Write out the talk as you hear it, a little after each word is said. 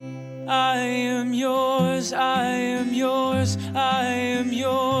I am yours, I am yours, I am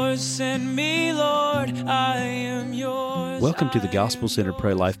yours. Send me, Lord, I am yours. Welcome to the Gospel Centered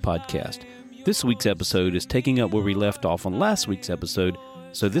Pro-Life Podcast. This week's episode is taking up where we left off on last week's episode,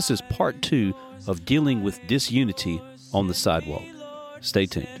 so this is part 2 of dealing with disunity on the sidewalk. Stay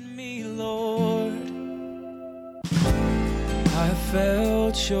tuned. I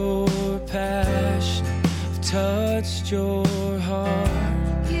felt your passion, I've touched your heart.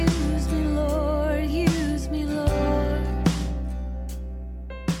 Use me, Lord, use me, Lord.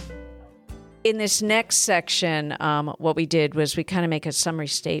 In this next section, what we did was we kind of make a summary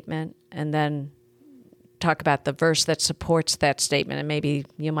statement and then talk about the verse that supports that statement, and maybe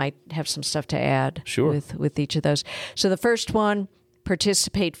you might have some stuff to add with each of those. So the first one,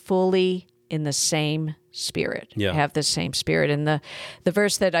 participate fully in the same Spirit. Yeah. Have the same Spirit. And the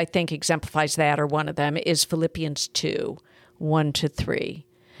verse that I think exemplifies that, or one of them, is Philippians 2, 1-3.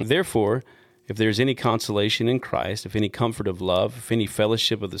 Therefore, if there is any consolation in Christ, if any comfort of love, if any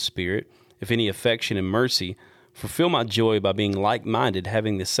fellowship of the Spirit, if any affection and mercy, fulfill my joy by being like-minded,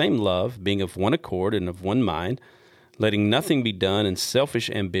 having the same love, being of one accord and of one mind, letting nothing be done in selfish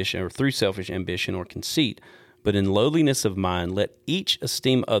ambition or through selfish ambition or conceit, but in lowliness of mind, let each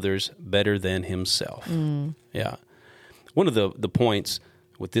esteem others better than himself. Yeah. One of the points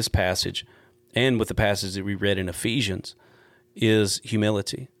with this passage and with the passage that we read in Ephesians is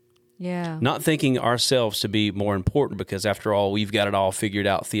humility. Yeah. Not thinking ourselves to be more important because, after all, we've got it all figured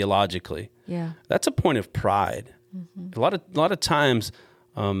out theologically. Yeah. That's a point of pride. Mm-hmm. A lot of times,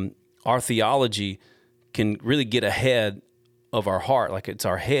 our theology can really get ahead of our heart, like it's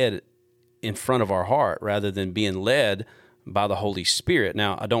our head in front of our heart, rather than being led by the Holy Spirit.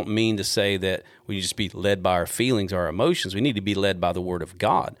 Now, I don't mean to say that we just be led by our feelings or our emotions. We need to be led by the Word of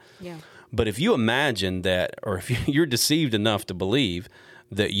God. Yeah. But if you imagine that, or if you're deceived enough to believe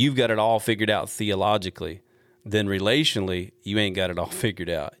that you've got it all figured out theologically, then relationally, you ain't got it all figured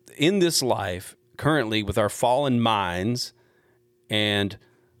out. In this life, currently, with our fallen minds and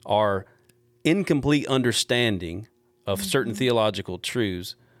our incomplete understanding of certain theological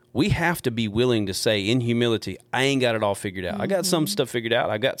truths, we have to be willing to say in humility, I ain't got it all figured out. I got some stuff figured out.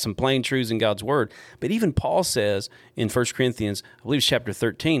 I got some plain truths in God's Word. But even Paul says in 1 Corinthians, I believe it's chapter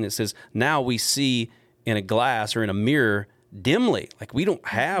 13, it says, now we see in a glass or in a mirror dimly. Like, we don't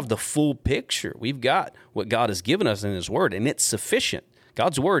have the full picture. We've got what God has given us in His Word, and it's sufficient.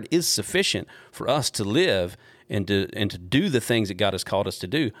 God's Word is sufficient for us to live and to do the things that God has called us to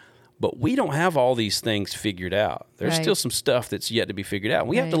do. But we don't have all these things figured out. There's still some stuff that's yet to be figured out.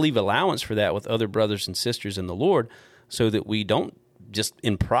 We have to leave allowance for that with other brothers and sisters in the Lord, so that we don't just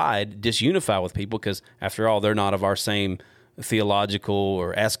in pride disunify with people, because after all, they're not of our same theological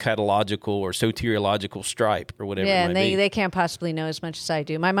or eschatological or soteriological stripe or whatever it might be. They can't possibly know as much as I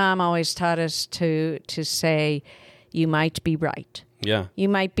do. My mom always taught us to say, you might be right. Yeah. You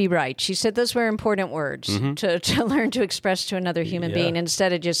might be right. She said those were important words to learn to express to another human being,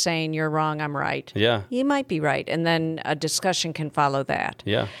 instead of just saying, you're wrong, I'm right. Yeah. You might be right. And then a discussion can follow that.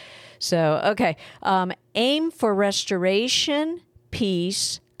 Yeah. So, okay. Aim for restoration,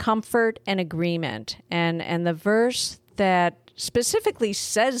 peace, comfort, and agreement. And the verse that specifically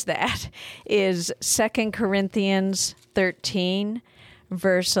says that is 2 Corinthians 13,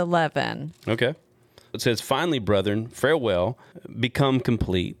 verse 11. Okay. It says, finally, brethren, farewell, become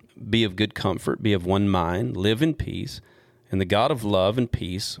complete, be of good comfort, be of one mind, live in peace, and the God of love and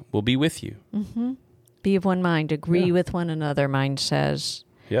peace will be with you. Mm-hmm. Be of one mind, agree with one another, mine says.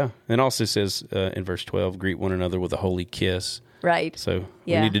 Yeah. And also says in verse 12, greet one another with a holy kiss. Right. So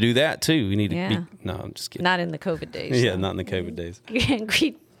we need to do that too. We need to be, no, I'm just kidding. Not in the COVID days. Yeah, not in the COVID days.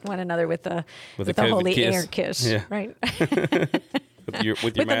 Greet one another with a holy kiss. air kiss. Yeah. Right. with your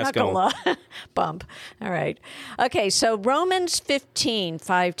with mask a knuckle on. Bump. All right. Okay, so Romans 15,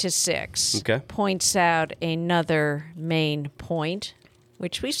 5-6 points out another main point,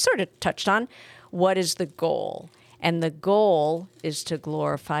 which we've sort of touched on. What is the goal? And the goal is to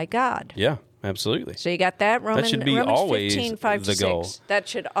glorify God. Yeah, absolutely. So you got that? That should be Romans always 15, 5 the to goal. 6. That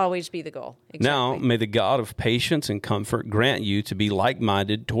should always be the goal. Exactly. Now, may the God of patience and comfort grant you to be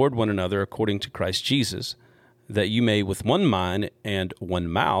like-minded toward one another according to Christ Jesus, that you may with one mind and one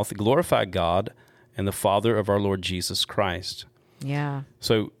mouth glorify God and the Father of our Lord Jesus Christ. Yeah.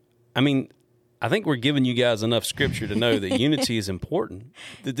 So, I mean, I think we're giving you guys enough scripture to know that unity is important,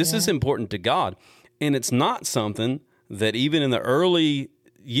 that this is important to God. And it's not something that even in the early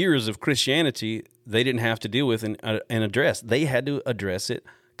years of Christianity, they didn't have to deal with and address. They had to address it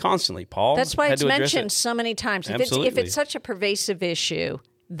constantly. Paul That's why had it's to address mentioned it. so many times. If Absolutely. it's such a pervasive issue,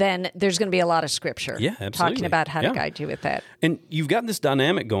 then there's going to be a lot of scripture absolutely. talking about how to guide you with that. And you've got this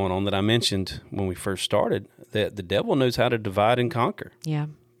dynamic going on that I mentioned when we first started, that the devil knows how to divide and conquer, Yeah.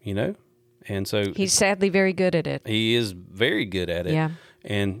 you know? And so He's sadly very good at it. he is very good at it. Yeah.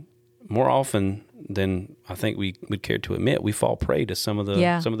 And more often than I think we would care to admit, we fall prey to some of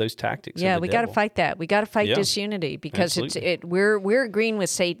those tactics. Yeah, of the we got to devil. fight that. We got to fight Yeah. disunity because Absolutely. we're agreeing with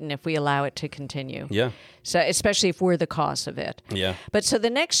Satan if we allow it to continue. Yeah. So especially if we're the cause of it. Yeah. But so the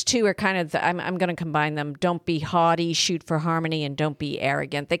next two are kind of I'm going to combine them. Don't be haughty, shoot for harmony, and don't be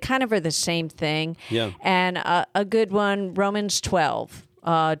arrogant. They kind of are the same thing. Yeah. And a good one, Romans 12.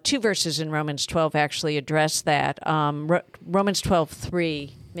 2 verses in Romans 12 actually address that. Romans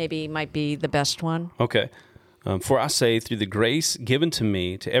 12:3 maybe might be the best one. Okay. For I say, through the grace given to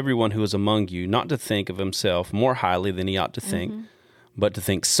me, to everyone who is among you, not to think of himself more highly than he ought to think, but to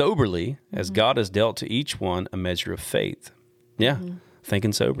think soberly, as God has dealt to each one a measure of faith. Yeah.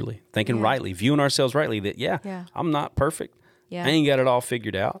 Thinking soberly, thinking rightly, viewing ourselves rightly that, I'm not perfect. Yeah. I ain't got it all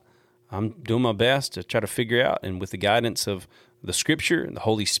figured out. I'm doing my best to try to figure out, and with the guidance of the Scripture and the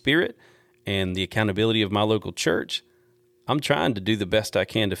Holy Spirit and the accountability of my local church, I'm trying to do the best I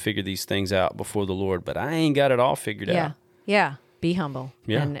can to figure these things out before the Lord, but I ain't got it all figured out. Yeah. Be humble.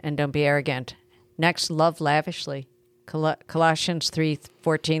 Yeah. And don't be arrogant. Next, love lavishly. Colossians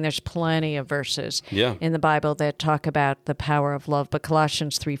 3:14. There's plenty of verses in the Bible that talk about the power of love, but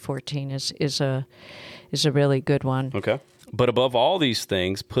Colossians 3:14 is a really good one. Okay. But above all these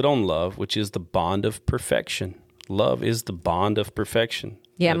things, put on love, which is the bond of perfection. Love is the bond of perfection.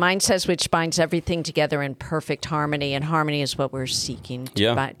 Yeah, mine says which binds everything together in perfect harmony, and harmony is what we're seeking,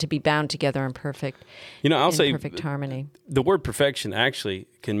 to be bound together in perfect, I'll say perfect harmony. The word perfection actually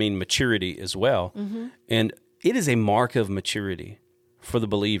can mean maturity as well. And it is a mark of maturity for the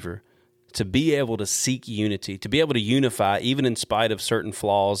believer to be able to seek unity, to be able to unify even in spite of certain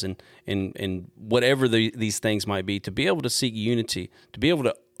flaws and whatever these things might be, to be able to seek unity, to be able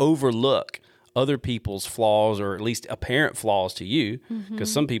to overlook other people's flaws, or at least apparent flaws to you,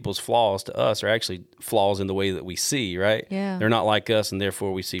 because some people's flaws to us are actually flaws in the way that we see, right? Yeah. They're not like us, and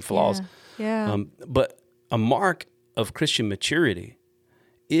therefore we see flaws. Yeah. But a mark of Christian maturity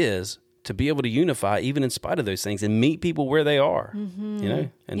is to be able to unify even in spite of those things and meet people where they are,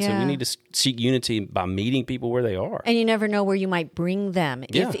 And so we need to seek unity by meeting people where they are. And you never know where you might bring them.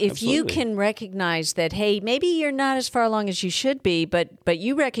 Yeah, if you absolutely. can recognize that, hey, maybe you're not as far along as you should be, but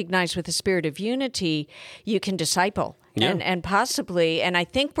you recognize with the spirit of unity, you can disciple. Yeah. And possibly, and I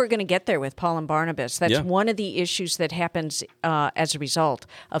think we're going to get there with Paul and Barnabas. That's one of the issues that happens as a result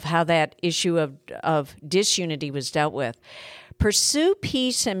of how that issue of disunity was dealt with. Pursue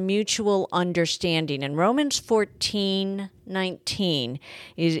peace and mutual understanding. And Romans 14:19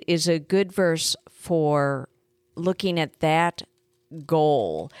 is a good verse for looking at that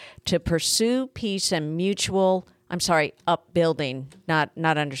goal, to pursue peace and upbuilding, not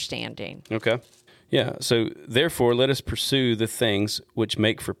understanding. Okay. Yeah. So therefore, let us pursue the things which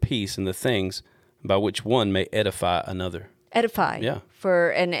make for peace, and the things by which one may edify another. Edify. Yeah.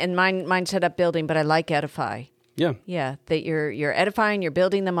 And mine said upbuilding, but I like edify. Yeah. Yeah, that you're edifying, you're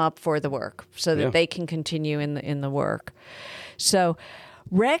building them up for the work so that they can continue in the work. So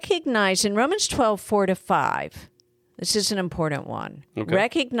recognize in Romans 12:4-5, this is an important one. Okay.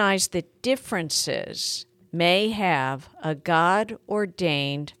 Recognize that differences may have a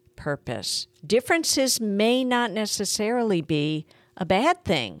God-ordained purpose. Differences may not necessarily be a bad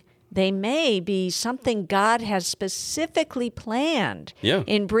thing. They may be something God has specifically planned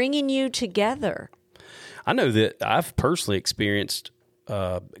in bringing you together. I know that I've personally experienced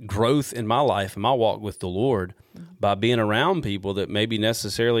growth in my life and my walk with the Lord by being around people that maybe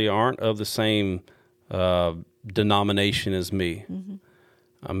necessarily aren't of the same denomination as me.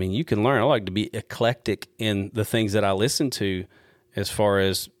 I mean, you can learn. I like to be eclectic in the things that I listen to as far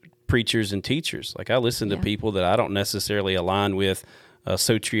as preachers and teachers. Like I listen to people that I don't necessarily align with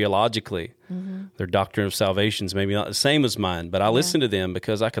soteriologically. Their doctrine of salvation is maybe not the same as mine, but I listen to them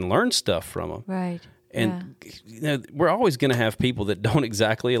because I can learn stuff from them. Right. And we're always going to have people that don't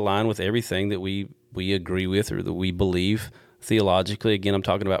exactly align with everything that we agree with or that we believe theologically. Again, I'm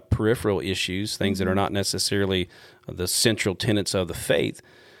talking about peripheral issues, things that are not necessarily the central tenets of the faith.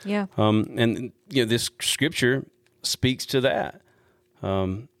 Yeah. And this scripture speaks to that.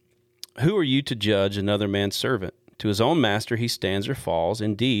 Who are you to judge another man's servant? To his own master he stands or falls.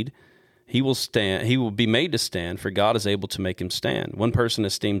 Indeed, he will stand. He will be made to stand, for God is able to make him stand. One person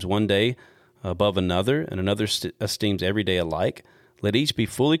esteems one day above another, and another esteems every day alike. Let each be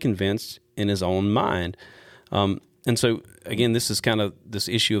fully convinced in his own mind. And so, again, this is kind of this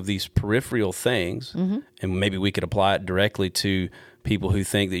issue of these peripheral things, and maybe we could apply it directly to people who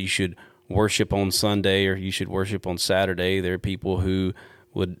think that you should worship on Sunday or you should worship on Saturday. There are people who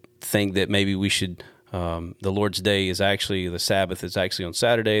would think that maybe we should, the Lord's Day is actually, the Sabbath is actually on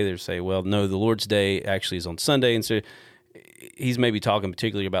Saturday. They say, well, no, the Lord's Day actually is on Sunday. And so he's maybe talking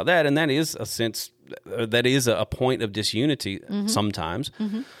particularly about that, and that is a sense, that is a point of disunity sometimes.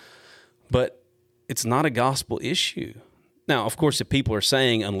 But it's not a gospel issue. Now, of course, if people are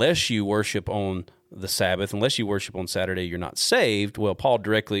saying, unless you worship on the Sabbath, unless you worship on Saturday, you're not saved, well, Paul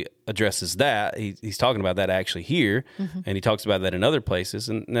directly addresses that. He's talking about that actually here, and he talks about that in other places,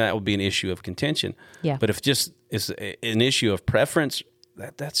 and that would be an issue of contention. Yeah. But if just it's an issue of preference,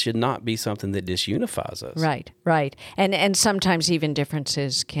 that should not be something that disunifies us. Right. And sometimes even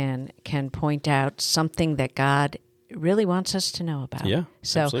differences can point out something that God really wants us to know about. Yeah,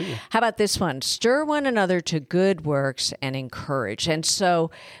 so absolutely. How about this one? Stir one another to good works and encourage. And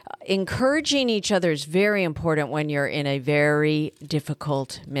so encouraging each other is very important when you're in a very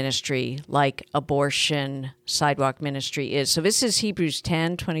difficult ministry like abortion sidewalk ministry is. So this is Hebrews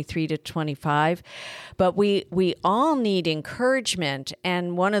 10, 23 to 25. But we all need encouragement,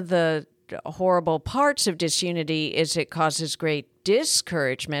 and one of the horrible parts of disunity is it causes great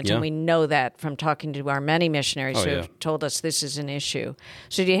discouragement, Yeah. and we know that from talking to our many missionaries who have told us this is an issue.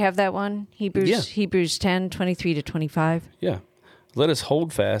 So do you have that one? Hebrews 10, 23 to 25? Yeah. Let us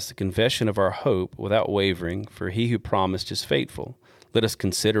hold fast the confession of our hope without wavering, for he who promised is faithful. Let us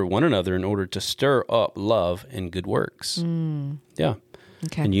consider one another in order to stir up love and good works. Yeah.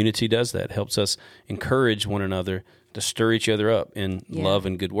 Okay. And unity does that. It helps us encourage one another to stir each other up in love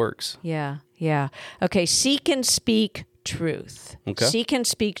and good works. Yeah. Okay, seek and speak truth. Okay. Seek and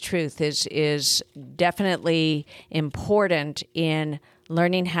speak truth is definitely important in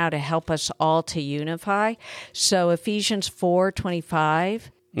learning how to help us all to unify. So Ephesians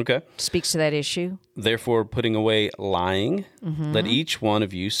 4:25 Okay. speaks to that issue. Therefore, putting away lying, let each one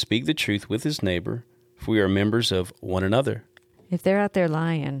of you speak the truth with his neighbor, for we are members of one another. If they're out there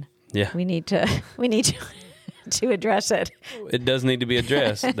lying, we need to to address it. It does need to be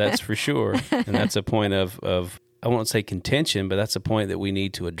addressed, that's for sure. And that's a point of I won't say contention, but that's a point that we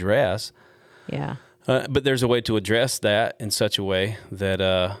need to address. Yeah. But there's a way to address that in such a way that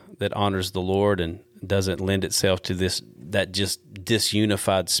that honors the Lord and doesn't lend itself to that just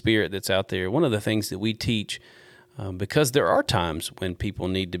disunified spirit that's out there. One of the things that we teach, because there are times when people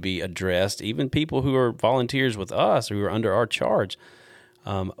need to be addressed, even people who are volunteers with us, who are under our charge,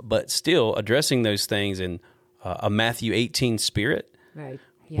 but still addressing those things in a Matthew 18 spirit, Right.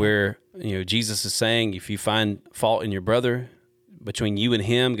 where Jesus is saying, if you find fault in your brother, between you and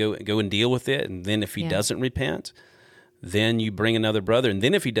him, go and deal with it, and then if he doesn't repent, then you bring another brother, and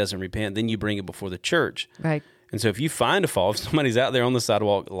then if he doesn't repent, then you bring it before the church. Right. And so if you find a fault, if somebody's out there on the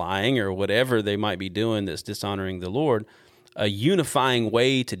sidewalk lying or whatever they might be doing that's dishonoring the Lord, a unifying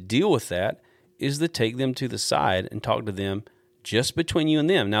way to deal with that is to take them to the side and talk to them just between you and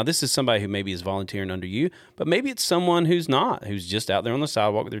them. Now, this is somebody who maybe is volunteering under you, but maybe it's someone who's not, who's just out there on the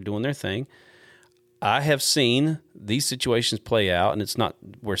sidewalk, they're doing their thing. I have seen these situations play out, and it's not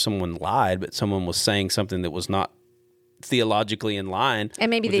where someone lied, but someone was saying something that was not theologically in line.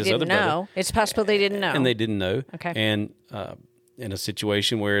 And maybe with they his other didn't brother. know. It's possible they didn't know. And they didn't know. Okay. And in a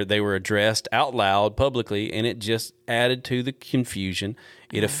situation where they were addressed out loud publicly, and it just added to the confusion.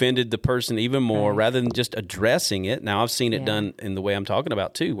 It offended the person even more rather than just addressing it. Now, I've seen it done in the way I'm talking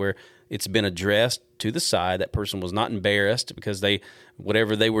about too, where it's been addressed to the side. That person was not embarrassed because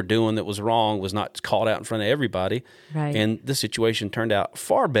whatever they were doing that was wrong was not called out in front of everybody. Right. And the situation turned out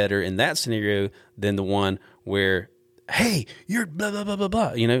far better in that scenario than the one where, hey, you're blah, blah, blah, blah,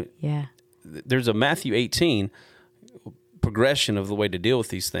 blah. Yeah. There's a Matthew 18 progression of the way to deal with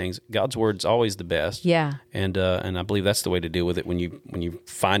these things. God's word's always the best. Yeah. And I believe that's the way to deal with it when you're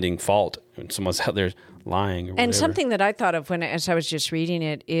finding fault when someone's out there lying or whatever. And something that I thought of as I was just reading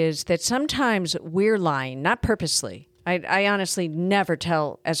it is that sometimes we're lying, not purposely. I honestly never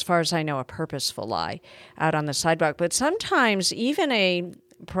tell, as far as I know, a purposeful lie out on the sidewalk. But sometimes even a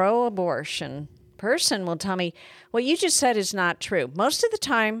pro-abortion person will tell me, what you just said is not true. Most of the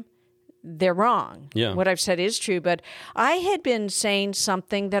time, they're wrong. Yeah. What I've said is true, but I had been saying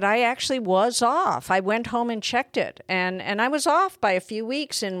something that I actually was off. I went home and checked it, and I was off by a few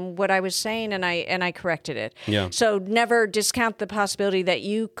weeks in what I was saying, and I corrected it. Yeah. So never discount the possibility that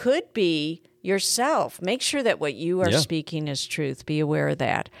you could be yourself. Make sure that what you are speaking is truth. Be aware of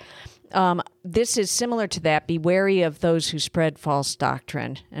that. This is similar to that. Be wary of those who spread false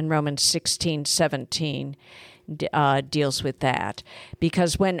doctrine in Romans 16:17. deals with that,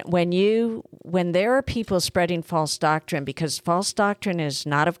 because when there are people spreading false doctrine, because false doctrine is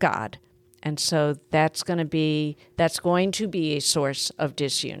not of God, and so that's going to be a source of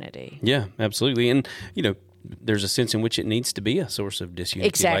disunity. Yeah, absolutely. And there's a sense in which it needs to be a source of disunity.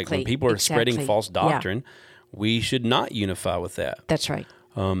 Exactly. Like when people are spreading false doctrine, we should not unify with that. That's right.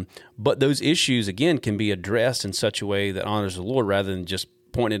 But those issues, again, can be addressed in such a way that honors the Lord rather than just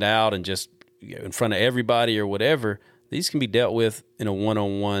pointed out and just in front of everybody or whatever. These can be dealt with in a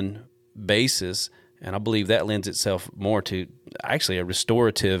one-on-one basis, and I believe that lends itself more to actually a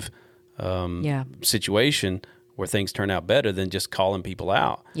restorative situation where things turn out better than just calling people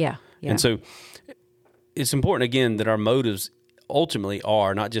out. Yeah. And so it's important, again, that our motives ultimately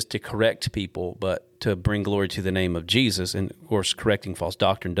are not just to correct people, but to bring glory to the name of Jesus. And, of course, correcting false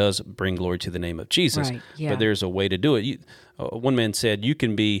doctrine does bring glory to the name of Jesus. Right, yeah. But there's a way to do it. One man said, you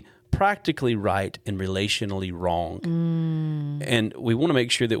can be practically right and relationally wrong. And we want to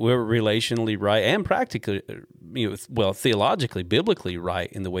make sure that we're relationally right and practically, theologically, biblically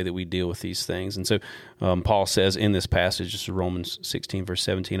right in the way that we deal with these things. And so Paul says in this passage, this is Romans 16, verse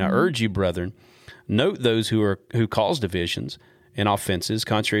 17, I urge you, brethren, note those who cause divisions and offenses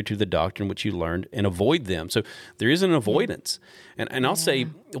contrary to the doctrine which you learned, and avoid them. So there is an avoidance. And I'll say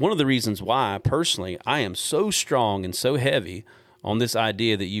one of the reasons why, personally, I am so strong and so heavy on this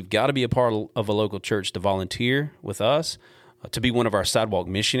idea that you've got to be a part of a local church to volunteer with us, to be one of our sidewalk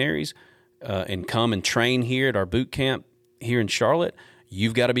missionaries, and come and train here at our boot camp here in Charlotte.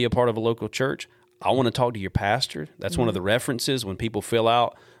 You've got to be a part of a local church. I want to talk to your pastor. That's one of the references when people fill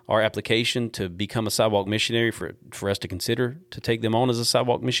out our application to become a sidewalk missionary for us to consider to take them on as a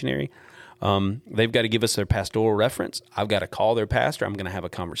sidewalk missionary. They've got to give us their pastoral reference. I've got to call their pastor. I'm going to have a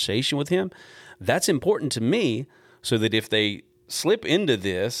conversation with him. That's important to me so that if they slip into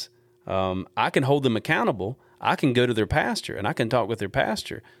this, I can hold them accountable. I can go to their pastor and I can talk with their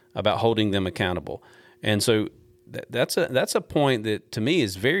pastor about holding them accountable. And so that's a point that to me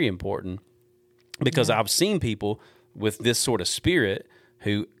is very important, because I've seen people with this sort of spirit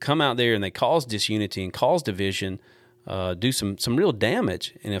who come out there and they cause disunity and cause division, do some real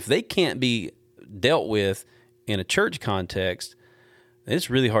damage. And if they can't be dealt with in a church context, it's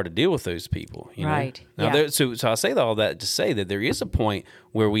really hard to deal with those people. Right. Now, so I say all that to say that there is a point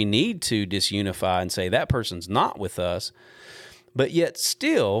where we need to disunify and say that person's not with us, but yet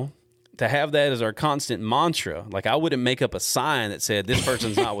still to have that as our constant mantra. Like, I wouldn't make up a sign that said this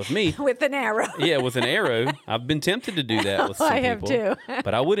person's not with me. With an arrow. Yeah, with an arrow. I've been tempted to do that with some people. I have too.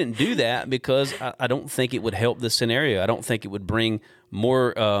 But I wouldn't do that because I don't think it would help the scenario. I don't think it would bring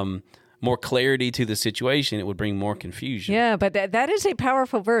more clarity to the situation. It would bring more confusion. Yeah, but that is a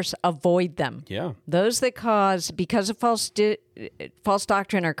powerful verse. Avoid them. Yeah. Those that cause, because of false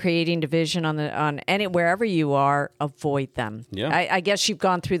doctrine, are creating division on any wherever you are, avoid them. Yeah. I guess you've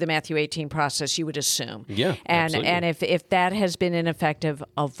gone through the Matthew 18 process, you would assume. Yeah, and absolutely. and if that has been ineffective,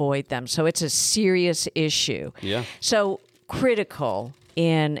 avoid them. So it's a serious issue. Yeah. So critical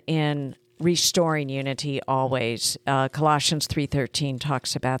in restoring unity always. Colossians 3:13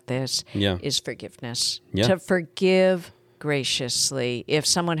 talks about this. Yeah. Is forgiveness. Yeah. To forgive graciously. If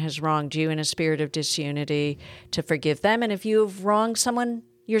someone has wronged you in a spirit of disunity, to forgive them. And if you have wronged someone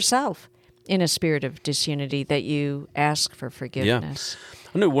yourself in a spirit of disunity, that you ask for forgiveness. Yeah.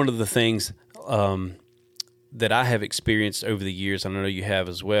 I know one of the things that I have experienced over the years, and I know you have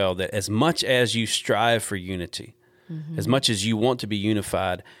as well, that as much as you strive for unity, as much as you want to be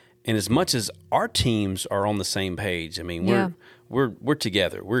unified, and as much as our teams are on the same page, I mean, we're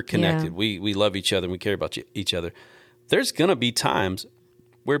together, we're connected, we love each other, and we care about each other. There's going to be times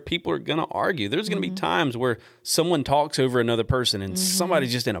where people are going to argue. There's going to be times where someone talks over another person, and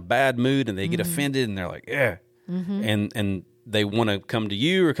somebody's just in a bad mood, and they get offended, and they're like, and they want to come to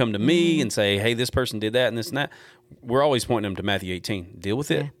you or come to me and say, hey, this person did that and this and that. We're always pointing them to Matthew 18. Deal with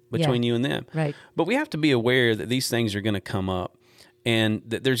it between you and them. Right. But we have to be aware that these things are going to come up, and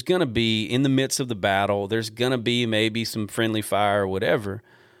that there's going to be, in the midst of the battle, there's going to be maybe some friendly fire or whatever.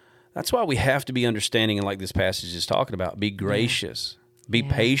 That's why we have to be understanding, and like this passage is talking about, be gracious, be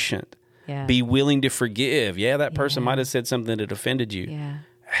patient, be willing to forgive. Yeah, that person might have said something that offended you. Yeah.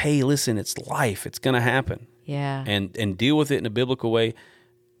 Hey, listen, it's life. It's going to happen. Yeah. And deal with it in a biblical way.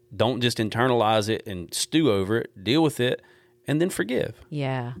 Don't just internalize it and stew over it. Deal with it and then forgive.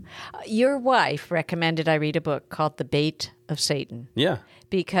 Yeah. Your wife recommended I read a book called The Bait of Satan. Yeah.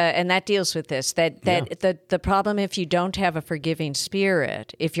 And that deals with this, the problem, if you don't have a forgiving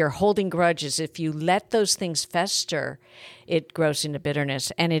spirit, if you're holding grudges, if you let those things fester, it grows into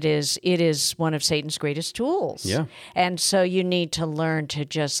bitterness, and it is one of Satan's greatest tools. Yeah. And so you need to learn to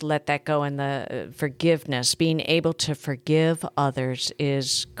just let that go, and the forgiveness, being able to forgive others,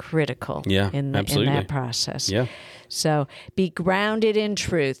 is critical in that process. Yeah. So be grounded in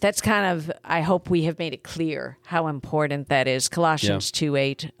truth. That's kind of, I hope we have made it clear how important that is. Colossians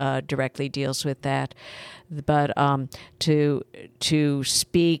 2:8 directly deals with that. But to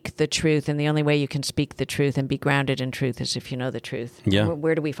speak the truth, and the only way you can speak the truth and be grounded in truth is if you know the truth. Yeah.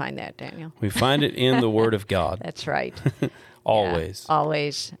 Where do we find that, Daniel? We find it in the Word of God. That's right. Always. Yeah,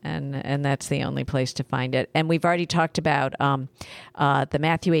 always. And that's the only place to find it. And we've already talked about the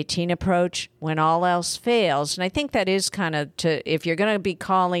Matthew 18 approach, when all else fails. And I think that is kind of if you're going to be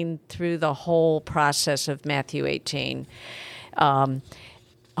calling through the whole process of Matthew 18,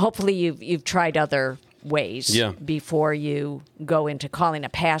 hopefully you've tried other ways before you go into calling a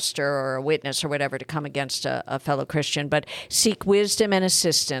pastor or a witness or whatever to come against a fellow Christian. But seek wisdom and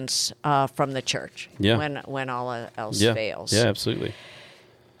assistance from the church when all else fails. Yeah, absolutely.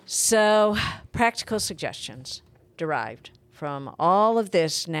 So, practical suggestions derived from all of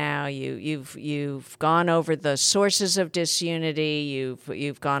this. Now you've gone over the sources of disunity.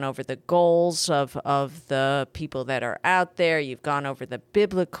 You've gone over the goals of the people that are out there. You've gone over the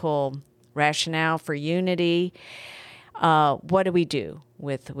biblical rationale for unity. What do we do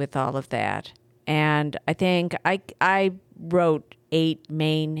with all of that? And I think I wrote 8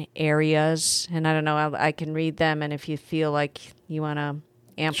 main areas, and I don't know, I can read them, and if you feel like you want to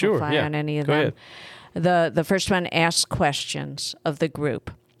amplify on any of them. Ahead. The first one, ask questions of the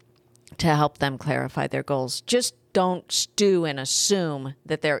group to help them clarify their goals. Just don't stew and assume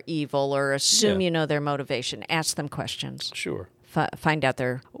that they're evil or assume you know their motivation. Ask them questions. Sure. Find out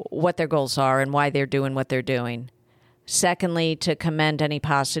what their goals are and why they're doing what they're doing. Secondly, to commend any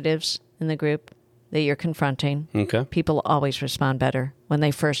positives in the group that you're confronting. Okay. People always respond better when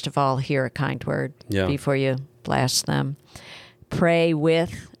they first of all hear a kind word before you blast them. Pray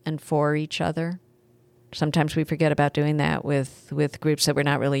with and for each other. Sometimes we forget about doing that with groups that we're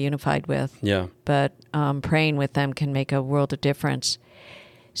not really unified with. Yeah. But praying with them can make a world of difference.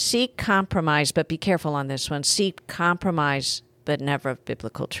 Seek compromise, but be careful on this one. Seek compromise, but never of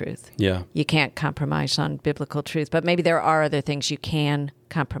biblical truth. Yeah. You can't compromise on biblical truth, but maybe there are other things you can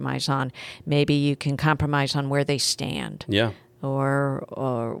compromise on. Maybe you can compromise on where they stand. Yeah.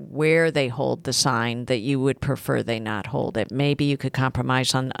 Or where they hold the sign that you would prefer they not hold it. Maybe you could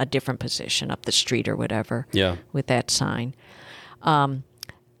compromise on a different position up the street or whatever with that sign.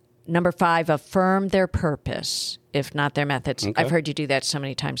 Number 5, affirm their purpose, if not their methods. Okay. I've heard you do that so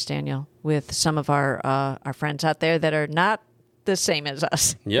many times, Daniel, with some of our friends out there that are not the same as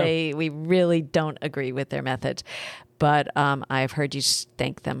us. Yeah. We really don't agree with their methods. But I've heard you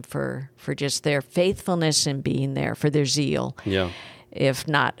thank them for just their faithfulness in being there, for their zeal, if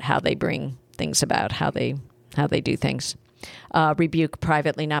not how they bring things about, how they do things. Rebuke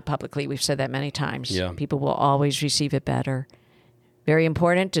privately, not publicly. We've said that many times. Yeah. People will always receive it better. Very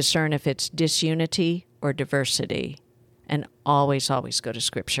important, discern if it's disunity or diversity. And always go to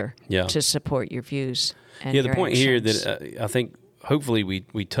Scripture to support your views and the your point actions. here that I think hopefully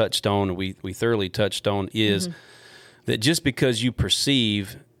we touched on, we thoroughly touched on, is that just because you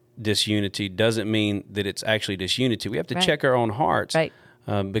perceive disunity doesn't mean that it's actually disunity. We have to check our own hearts. Right.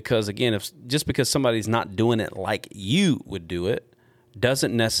 Because, again, just because somebody's not doing it like you would do it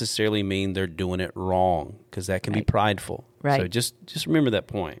doesn't necessarily mean they're doing it wrong, because that can be prideful. Right. So just remember that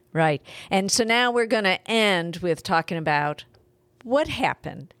point. Right. And so now we're going to end with talking about what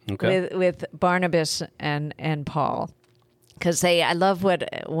happened with Barnabas and Paul. Because I love what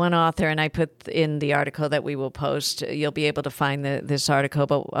one author, and I put in the article that we will post, you'll be able to find this article,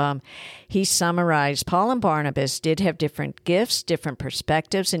 but he summarized, Paul and Barnabas did have different gifts, different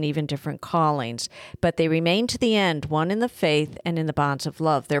perspectives, and even different callings, but they remained to the end, one in the faith and in the bonds of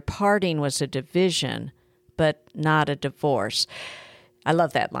love. Their parting was a division, but not a divorce. I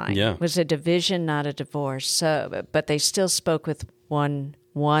love that line. Yeah. It was a division, not a divorce. So, but they still spoke with one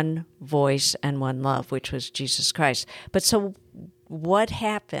voice and one love, which was Jesus Christ. But so what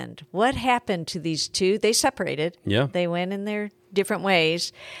happened? What happened to these two? They separated. Yeah. They went in their different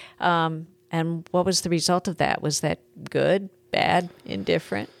ways. And what was the result of that? Was that good, bad,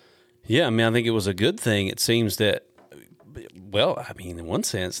 indifferent? Yeah, I mean, I think it was a good thing. It seems that, well, I mean, in one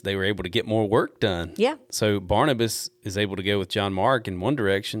sense, they were able to get more work done. Yeah. So Barnabas is able to go with John Mark in one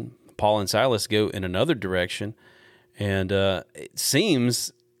direction. Paul and Silas go in another direction. And it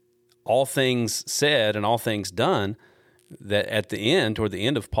seems, all things said and all things done, that at the end, toward the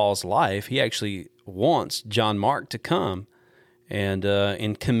end of Paul's life, he actually wants John Mark to come and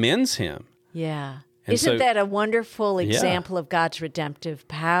commends him. Yeah. And Isn't so- that a wonderful example of God's redemptive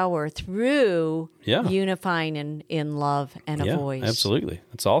power through Yeah. unifying in love and a voice? Absolutely.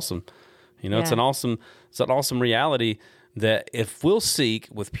 It's awesome. It's Yeah. an awesome reality that if we'll seek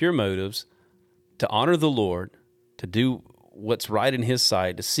with pure motives to honor the Lord, to do what's right in His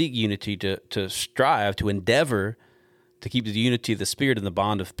sight, to seek unity, to strive, to endeavor to keep the unity of the Spirit and the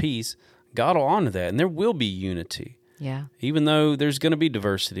bond of peace, God will honor that, and there will be unity. Yeah. Even though there's going to be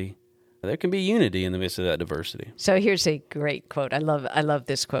diversity, there can be unity in the midst of that diversity. So here's a great quote. I love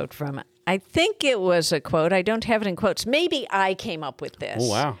this quote from, I think it was a quote. I don't have it in quotes. Maybe I came up with this. Oh,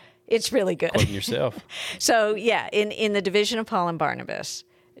 wow. It's really good. Quoting yourself. So, yeah, in the division of Paul and Barnabas,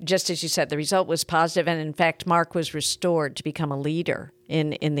 just as you said, the result was positive, and in fact, Mark was restored to become a leader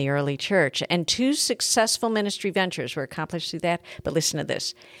in the early church. And 2 successful ministry ventures were accomplished through that. But listen to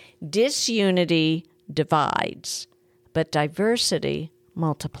this. Disunity divides, but diversity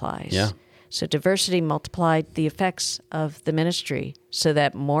multiplies. Yeah. So diversity multiplied the effects of the ministry so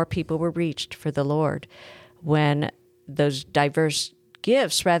that more people were reached for the Lord when those diverse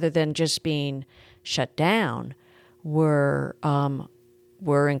gifts, rather than just being shut down, were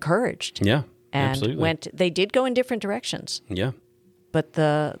encouraged. Yeah, And absolutely. they did go in different directions, Yeah, but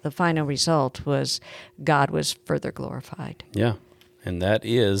the final result was God was further glorified. yeah. And that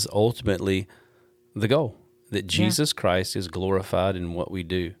is ultimately the goal, that Jesus Christ is glorified in what we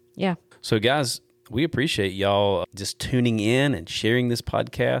do. Yeah. So, guys, we appreciate y'all just tuning in and sharing this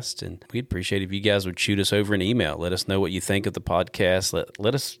podcast, and we'd appreciate if you guys would shoot us over an email. Let us know what you think of the podcast.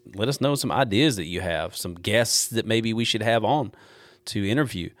 Let us know some ideas that you have, some guests that maybe we should have on to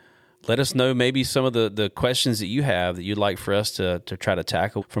interview. Let us know maybe some of the questions that you have that you'd like for us to try to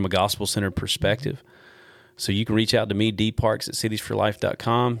tackle from a gospel-centered perspective. So you can reach out to me, dparks at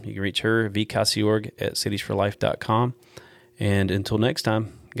citiesforlife.com. You can reach her, vcasiorg at citiesforlife.com. And until next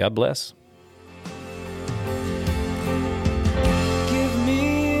time, God bless. Give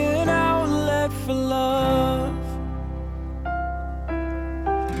me an outlet for love.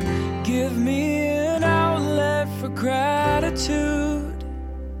 Give me an outlet for gratitude.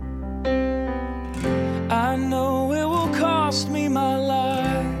 I know it will cost me my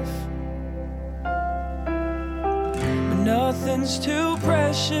life, but nothing's too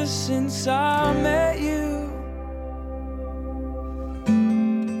precious since I met you.